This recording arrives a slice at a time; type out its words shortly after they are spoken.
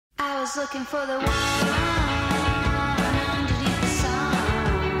was looking for the one underneath the sun,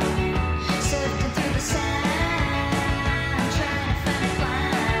 sifting through the sand, trying to find a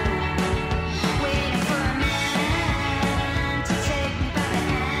plan, waiting for a man to take me by the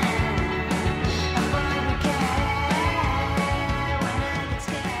hand. A boy would care when I get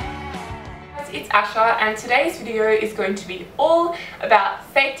scared. It's Asha, and today's video is going to be all about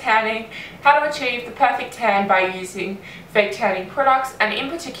fake tanning, how to achieve the perfect tan by using fake tanning products, and in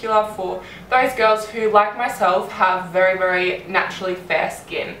particular for those girls who, like myself, have very naturally fair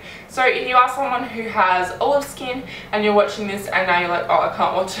skin. So if you are someone who has olive skin and you're watching this and now you're like, oh, I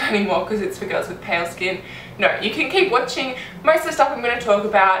can't watch it anymore because it's for girls with pale skin, no, you can keep watching. Most of the stuff I'm going to talk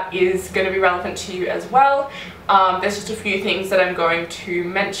about is going to be relevant to you as well. There's just a few things that I'm going to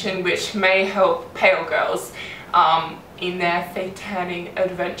mention which may help pale girls in their fake tanning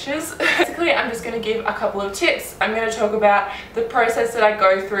adventures. Basically, I'm just going to give a couple of tips. I'm going to talk about the process that I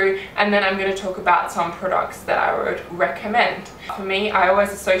go through, and then I'm going to talk about some products that I would recommend. For me, I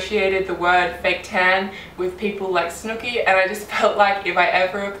always associated the word fake tan with people like Snooki, and I just felt like if I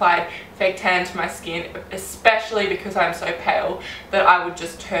ever applied fake tan to my skin, especially because I'm so pale, that I would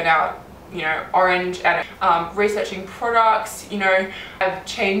just turn out, you know, orange. And researching products, you know, I've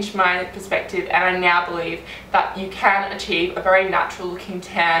changed my perspective, and I now believe that you can achieve a very natural looking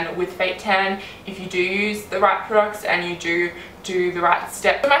tan with fake tan if you do use the right products and you do the right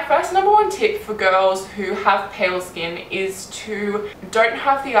steps. So my first number one tip for girls who have pale skin is to don't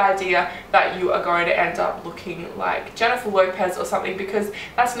have the idea that you are going to end up looking like Jennifer Lopez or something, because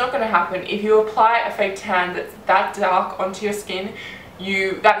that's not going to happen. If you apply a fake tan that's that dark onto your skin,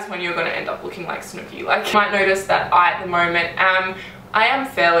 that is when you're going to end up looking like Snooki. Like, you might notice that I at the moment I am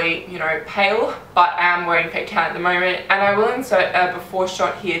fairly, you know, pale, but I am wearing fake tan at the moment, and I will insert a before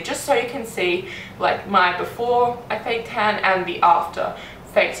shot here just so you can see like my before I fake tan and the after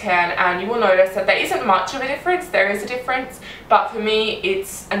fake tan, and you will notice that there isn't much of a difference. There is a difference, but for me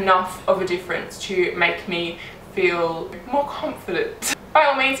it's enough of a difference to make me feel more confident. By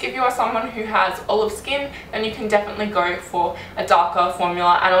all means, if you are someone who has olive skin, then you can definitely go for a darker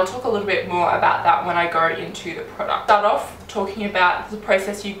formula, and I'll talk a little bit more about that when I go into the product. Start off talking about the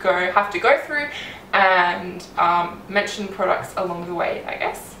process you have to go through, and mention products along the way, I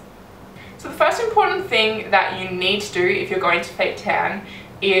guess. So the first important thing that you need to do if you're going to fake tan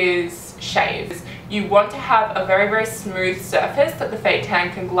is shave. You want to have a very smooth surface that the fake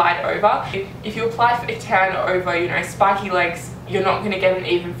tan can glide over. If you apply fake tan over, you know, spiky legs, you're not going to get an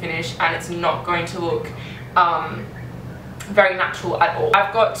even finish, and it's not going to look very natural at all.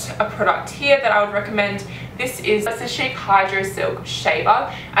 I've got a product here that I would recommend. It's the Chic Hydro Silk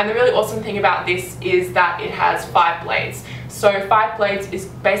Shaver, and the really awesome thing about this is that it has 5 blades. So 5 blades is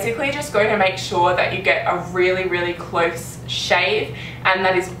basically just going to make sure that you get a really close shave, and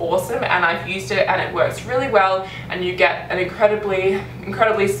that is awesome, and I've used it and it works really well, and you get an incredibly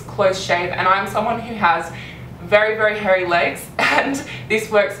close shave. And I'm someone who has very hairy legs, and this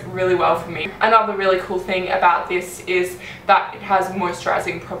works really well for me. Another really cool thing about this is that it has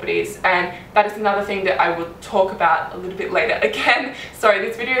moisturizing properties, and that is another thing that I will talk about a little bit later. Again, sorry,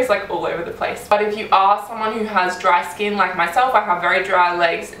 this video is like all over the place, but if you are someone who has dry skin like myself, I have very dry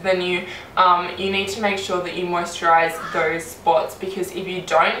legs, then you need to make sure that you moisturize those spots, because if you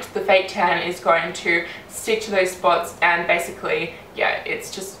don't, the fake tan is going to stick to those spots, and basically, yeah,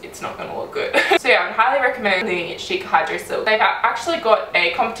 it's not gonna look good. So yeah, I would highly recommend the Chic Hydro Silk. They've actually got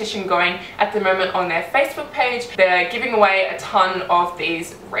a competition going at the moment on their Facebook page. They're giving away a ton of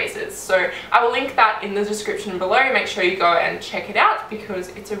these razors, so I will link that in the description below. Make sure you go and check it out because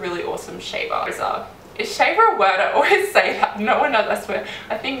it's a really awesome shaver. Is shaver a word? I always say that. No one else, I swear,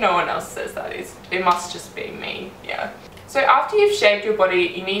 I think no one else says that. It must just be me, yeah. So after you've shaved your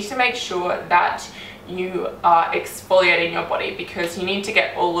body, you need to make sure that you are exfoliating your body, because you need to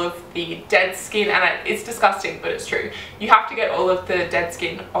get all of the dead skin, and it's disgusting, but it's true. You have to get all of the dead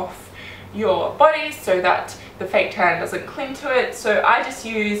skin off your body so that the fake tan doesn't cling to it. So I just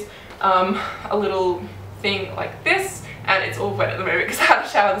use a little thing like this, and it's all wet at the moment because I had a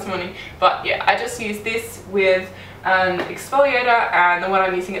shower this morning, but yeah, I just use this with an exfoliator, and the one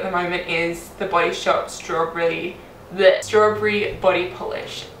I'm using at the moment is the Body Shop Strawberry Body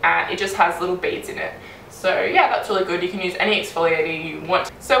Polish, and it just has little beads in it. So yeah, that's really good. You can use any exfoliator you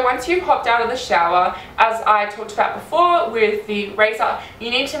want. So once you've hopped out of the shower, as I talked about before with the razor, you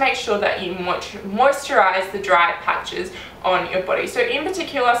need to make sure that you moisturize the dry patches on your body. So in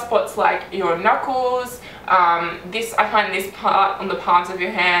particular, spots like your knuckles, I find this part on the palms of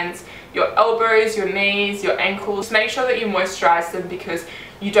your hands, your elbows, your knees, your ankles. Just make sure that you moisturize them, because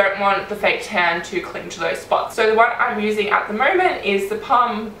you don't want the fake tan to cling to those spots. So the one I'm using at the moment is the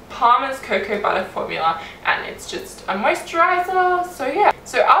Palmer's Cocoa Butter Formula, and it's just a moisturizer. So yeah,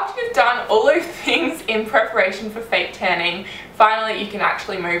 so after you've done all those things in preparation for fake tanning, finally you can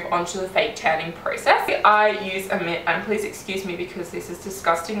actually move on to the fake tanning process. I use a mitt, and please excuse me because this is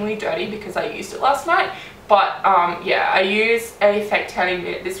disgustingly dirty because I used it last night, but yeah, I use a fake tanning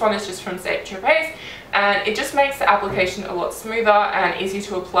mitt. This one is just from Saint-Tropez, and it just makes the application a lot smoother and easier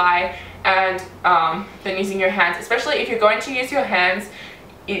to apply and than using your hands. Especially if you're going to use your hands,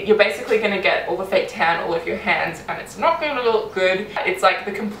 you're basically going to get all the fake tan all over your hands, and it's not going to look good. It's like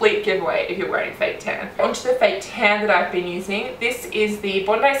the complete giveaway if you're wearing fake tan. Onto the fake tan that I've been using. This is the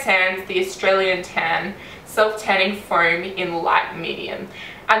Bondi Sands, the Australian Tan Self-Tanning Foam in light medium.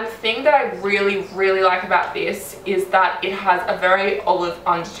 And the thing that I really like about this is that it has a very olive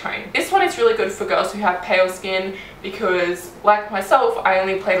undertone. This one is really good for girls who have pale skin because, like myself, I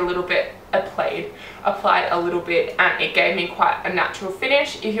only applied a little bit and it gave me quite a natural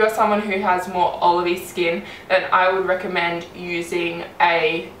finish. If you're someone who has more olivey skin, then I would recommend using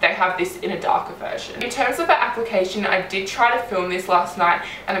they have this in a darker version. In terms of the application, I did try to film this last night,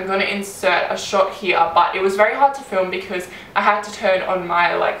 and I'm going to insert a shot here, but it was very hard to film because I had to turn on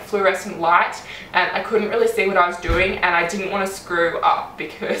my like fluorescent light and I couldn't really see what I was doing, and I didn't want to screw up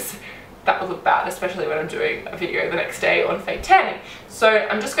because that would look bad, especially when I'm doing a video the next day on fake tanning. So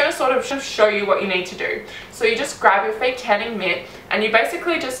I'm just going to sort of show you what you need to do. So you just grab your fake tanning mitt and you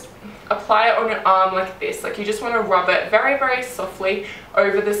basically just apply it on your arm like this. Like you just want to rub it very softly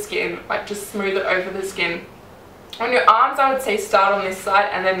over the skin, like just smooth it over the skin. On your arms, I would say start on this side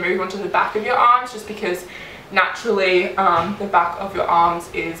and then move on to the back of your arms, just because naturally the back of your arms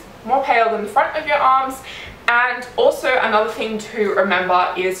is more pale than the front of your arms. And also another thing to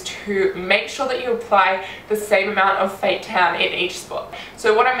remember is to make sure that you apply the same amount of fake tan in each spot.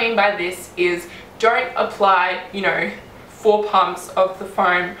 So what I mean by this is, don't apply, you know, 4 pumps of the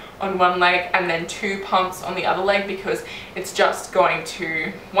foam on one leg and then 2 pumps on the other leg, because it's just going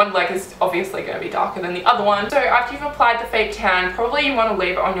to, one leg is obviously going to be darker than the other one. So after you've applied the fake tan, probably you want to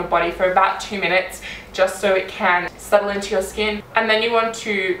leave it on your body for about 2 minutes just so it can settle into your skin, and then you want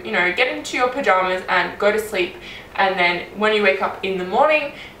to, you know, get into your pajamas and go to sleep. And then when you wake up in the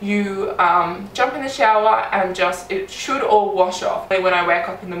morning, you jump in the shower and it should all wash off. When I wake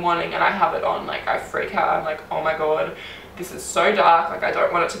up in the morning and I have it on, like I freak out. I'm like, oh my god, this is so dark, like I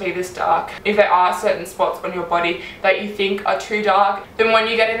don't want it to be this dark. If there are certain spots on your body that you think are too dark, then when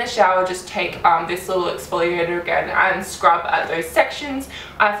you get in the shower, just take this little exfoliator again and scrub at those sections.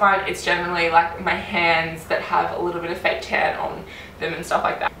 I find it's generally like my hands that have a little bit of fake tan on them and stuff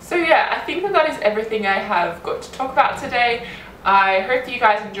like that. So yeah, I think that is everything I have got to talk about today. I hope that you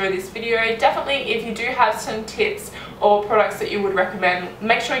guys enjoyed this video. Definitely, if you do have some tips or products that you would recommend,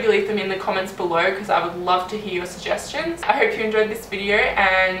 make sure you leave them in the comments below, because I would love to hear your suggestions. I hope you enjoyed this video,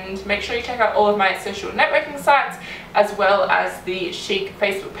 and make sure you check out all of my social networking sites, as well as the Chic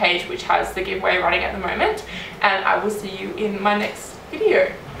Facebook page, which has the giveaway running at the moment. And I will see you in my next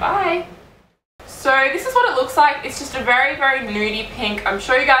video. Bye! So this is what it looks like. It's just a very nudie pink. I'm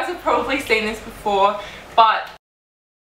sure you guys have probably seen this before, but